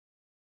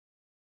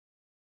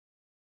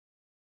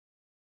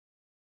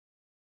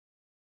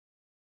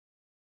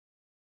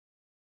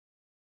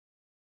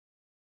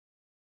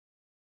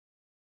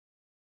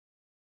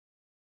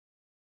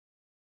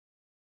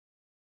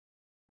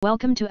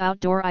Welcome to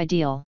Outdoor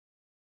Ideal.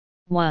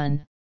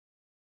 1.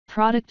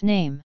 Product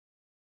name: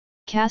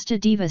 Casta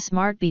Diva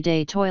Smart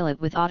Bidet Toilet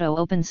with Auto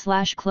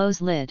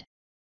Open/Close Lid.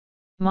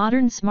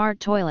 Modern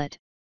smart toilet,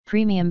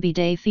 premium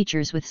bidet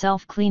features with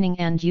self-cleaning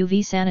and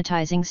UV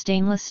sanitizing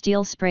stainless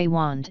steel spray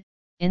wand,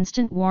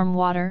 instant warm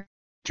water,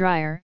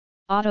 dryer,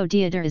 auto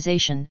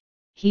deodorization,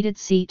 heated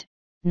seat,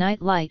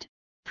 night light,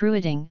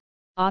 pruitting,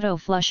 auto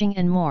flushing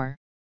and more.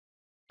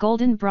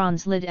 Golden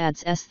bronze lid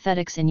adds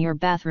aesthetics in your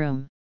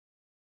bathroom.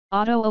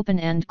 Auto open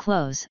and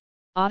close: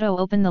 auto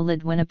open the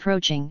lid when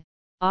approaching,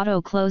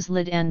 auto close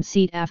lid and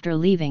seat after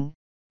leaving,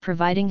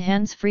 providing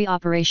hands-free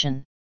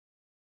operation.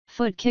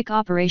 Foot kick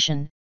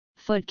operation: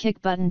 foot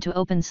kick button to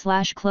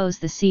open/close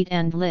the seat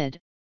and lid,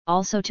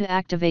 also to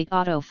activate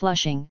auto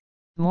flushing,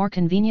 more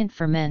convenient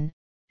for men,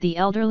 the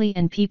elderly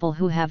and people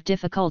who have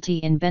difficulty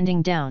in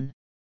bending down.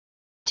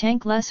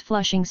 Tankless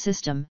flushing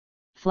system: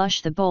 flush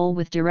the bowl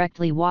with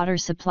directly water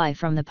supply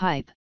from the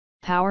pipe,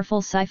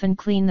 powerful siphon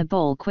clean the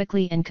bowl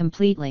quickly and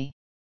completely.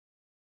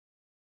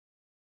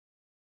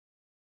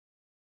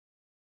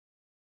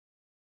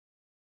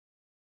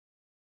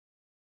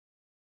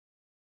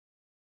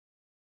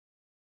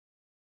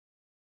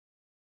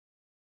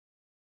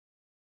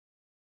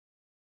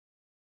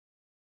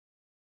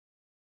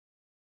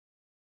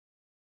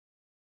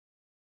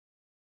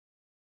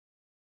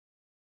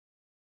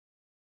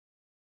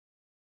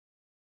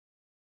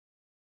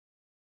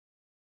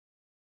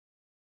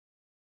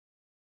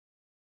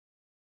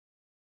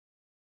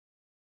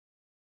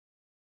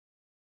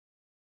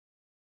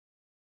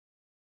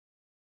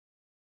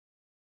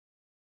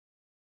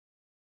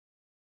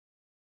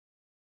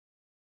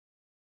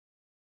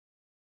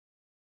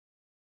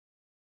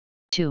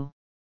 Two.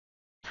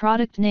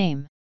 Product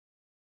name: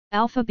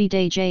 Alpha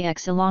Bidet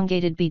JX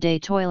Elongated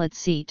Bidet Toilet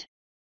Seat.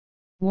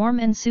 Warm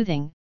and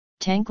soothing,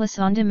 tankless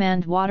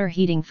on-demand water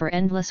heating for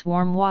endless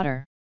warm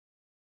water.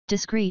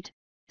 Discreet,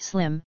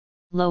 slim,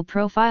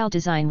 low-profile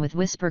design with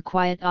whisper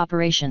quiet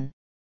operation.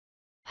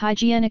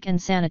 Hygienic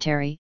and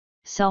sanitary,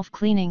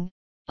 self-cleaning,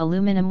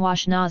 aluminum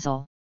wash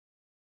nozzle.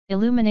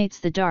 Illuminates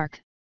the dark,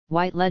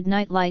 white LED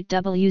night light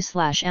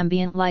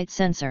W/ambient light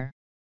sensor.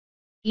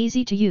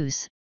 Easy to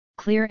use,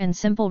 clear and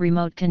simple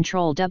remote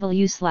control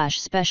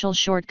W/special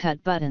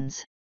shortcut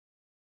buttons.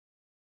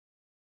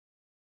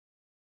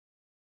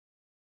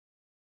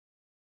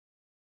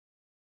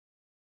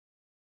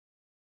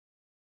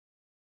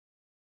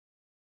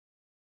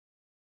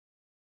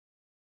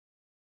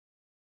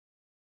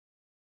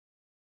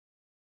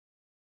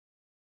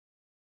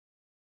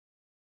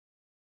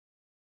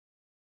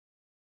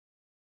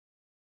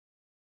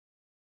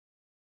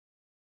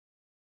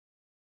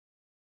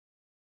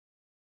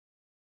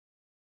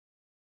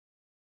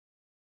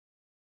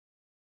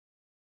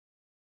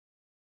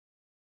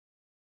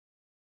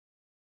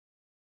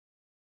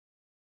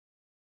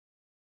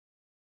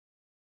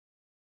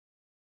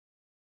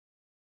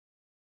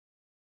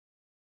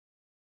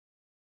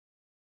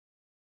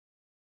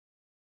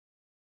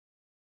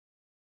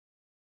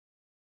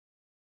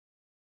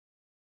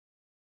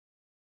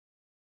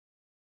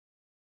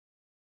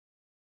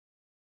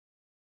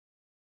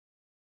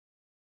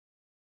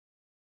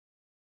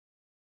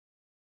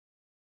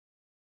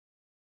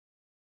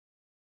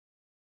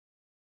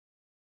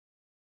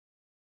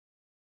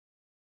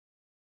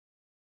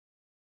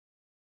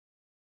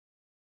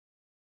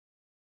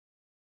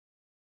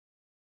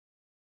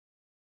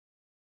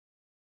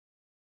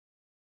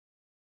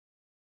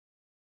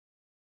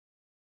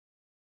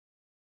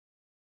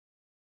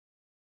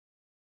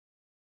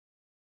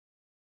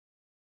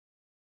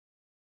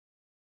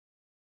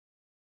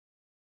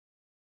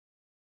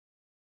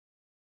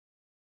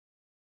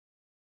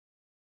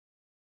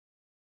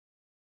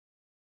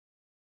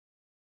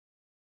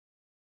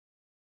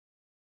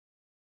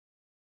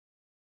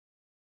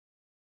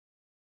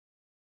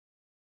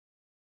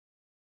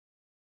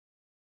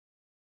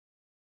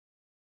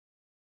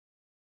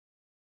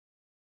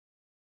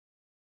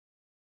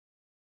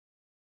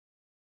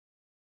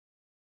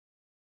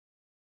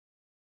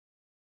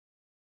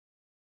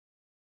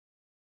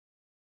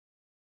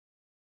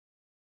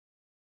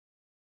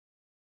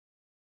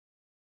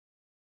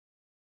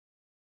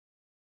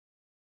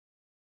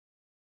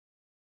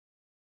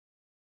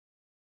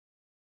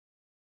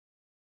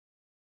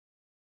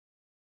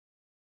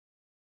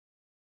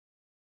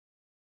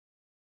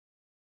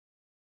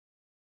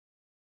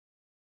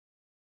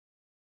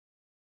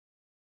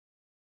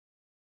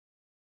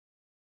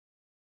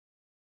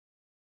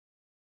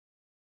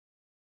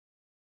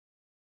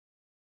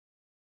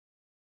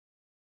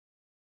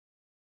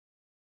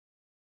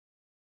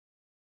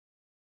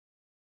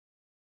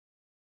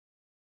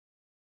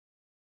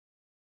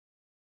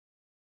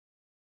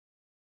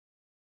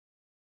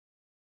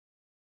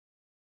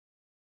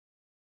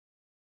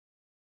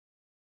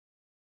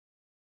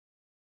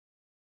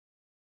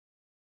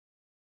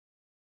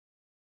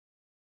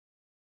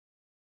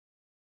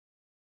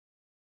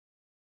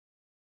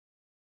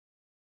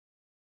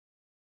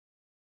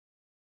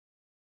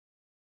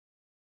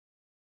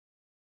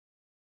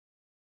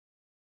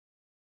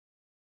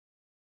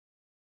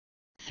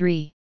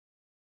 Three.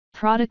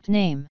 Product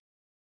name.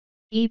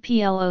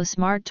 EPLO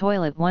Smart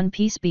Toilet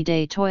One-Piece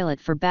Bidet Toilet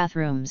for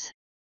Bathrooms.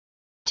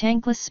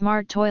 Tankless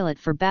Smart Toilet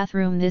for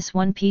Bathroom. This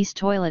one-piece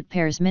toilet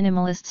pairs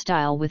minimalist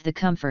style with the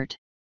comfort.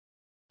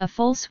 A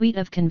full suite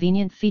of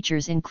convenient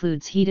features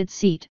includes heated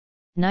seat,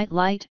 night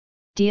light,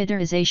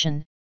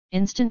 deodorization,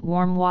 instant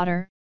warm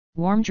water,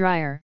 warm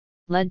dryer,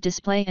 LED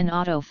display and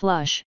auto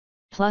flush,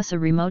 plus a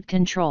remote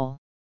control.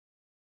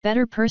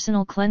 Better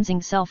personal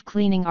cleansing.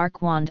 Self-cleaning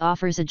arc wand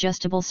offers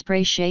adjustable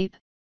spray shape,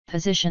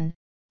 position,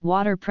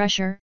 water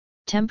pressure,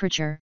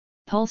 temperature,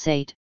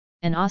 pulsate,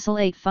 and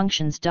oscillate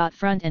functions.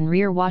 Front and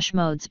rear wash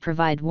modes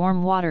provide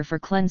warm water for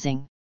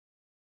cleansing.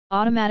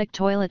 Automatic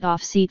toilet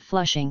off-seat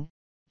flushing,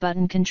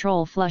 button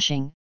control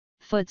flushing,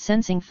 foot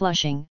sensing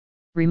flushing,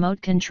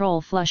 remote control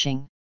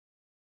flushing.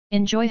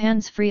 Enjoy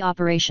hands-free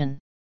operation.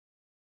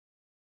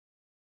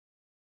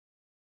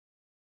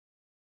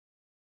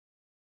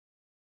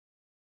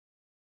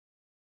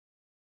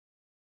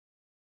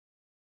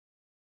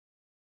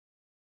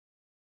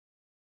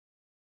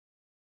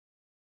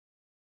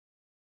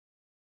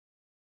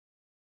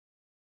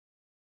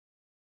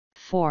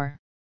 (4)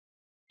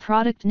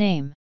 Product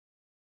name.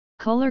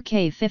 Kohler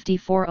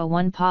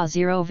K5401 PA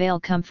 0 Veil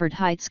Comfort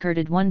Height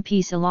Skirted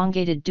One-Piece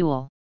Elongated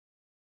Dual.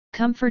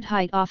 Comfort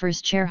Height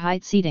offers chair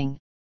height seating,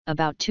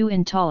 about 2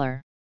 in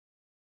taller.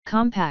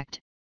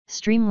 Compact,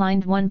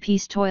 streamlined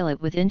one-piece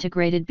toilet with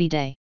integrated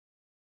bidet.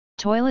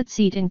 Toilet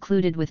seat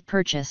included with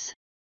purchase.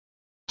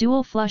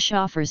 Dual flush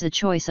offers a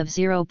choice of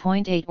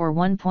 0.8 or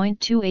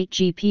 1.28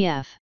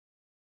 GPF.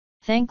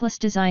 Tankless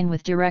design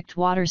with direct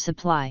water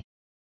supply.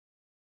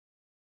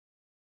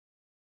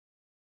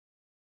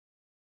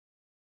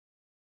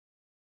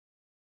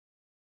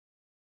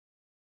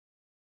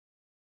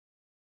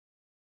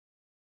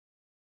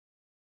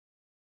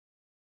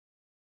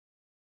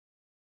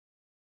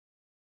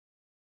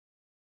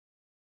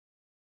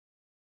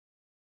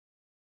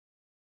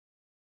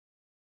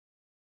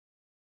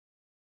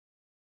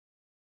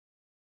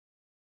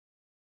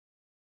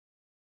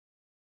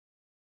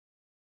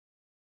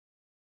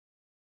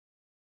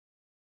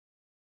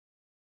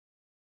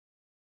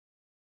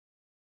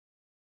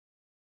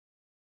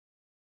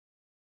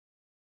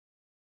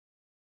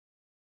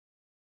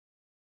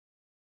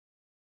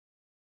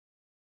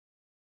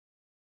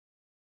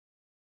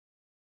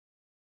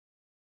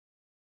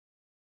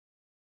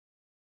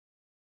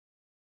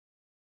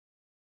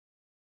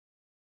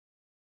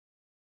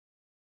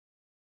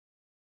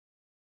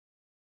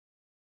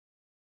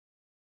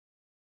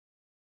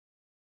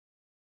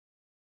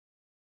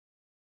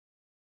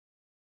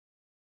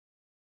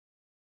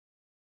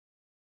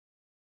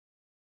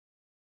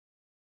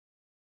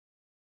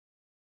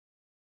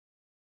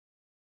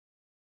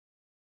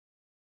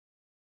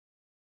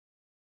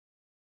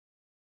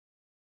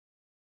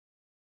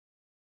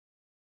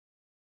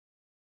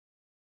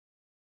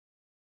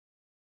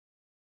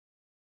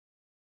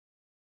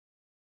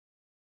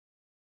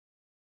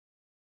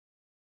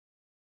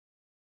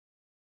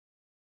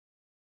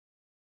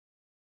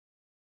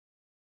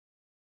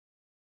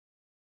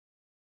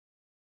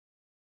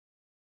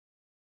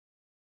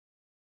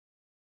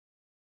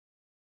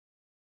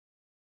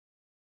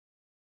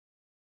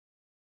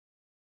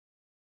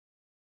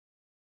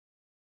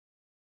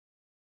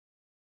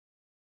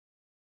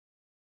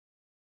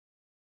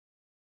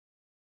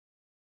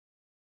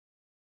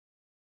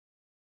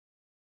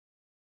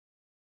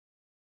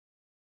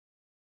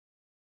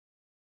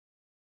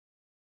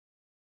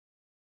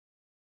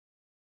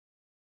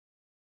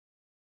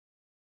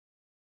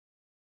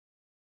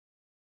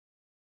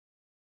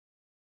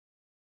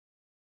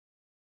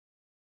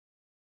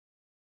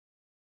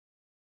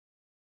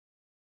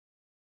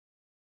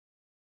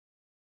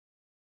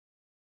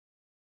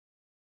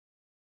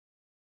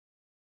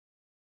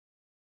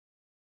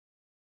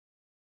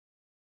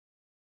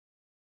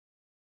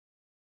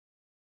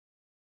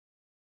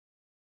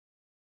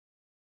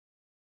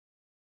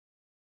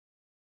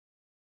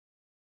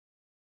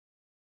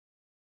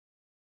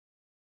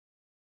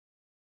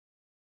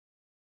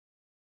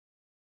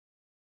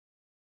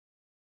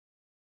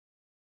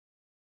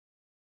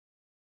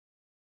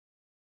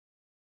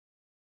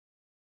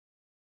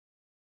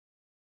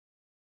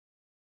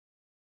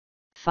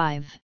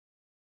 (5)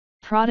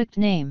 Product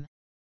name.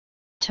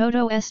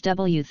 TOTO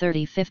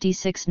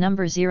SW3056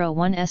 number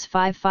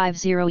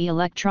 01S550E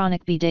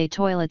Electronic Bidet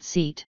Toilet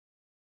Seat.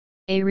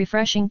 A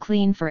refreshing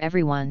clean for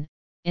everyone,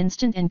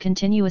 instant and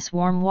continuous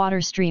warm water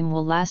stream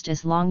will last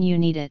as long you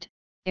need it.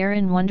 Air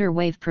in Wonder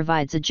Wave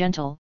provides a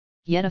gentle,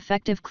 yet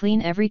effective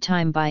clean every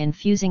time by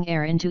infusing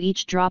air into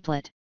each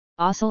droplet,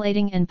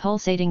 oscillating and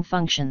pulsating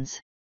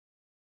functions.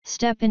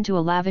 Step into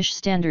a lavish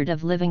standard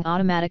of living.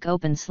 Automatic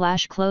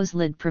open/close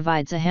lid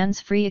provides a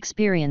hands-free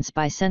experience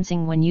by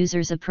sensing when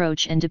users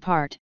approach and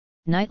depart.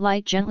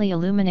 Nightlight gently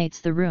illuminates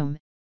the room.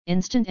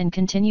 Instant and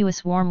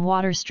continuous warm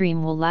water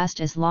stream will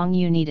last as long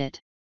you need it.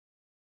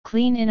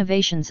 Clean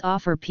innovations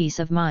offer peace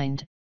of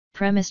mind.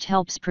 Premist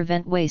helps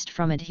prevent waste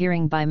from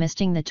adhering by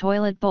misting the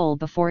toilet bowl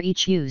before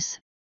each use.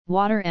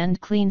 water and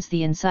cleans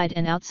the inside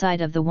and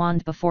outside of the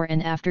wand before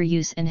and after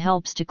use and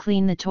helps to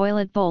clean the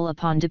toilet bowl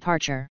upon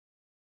departure.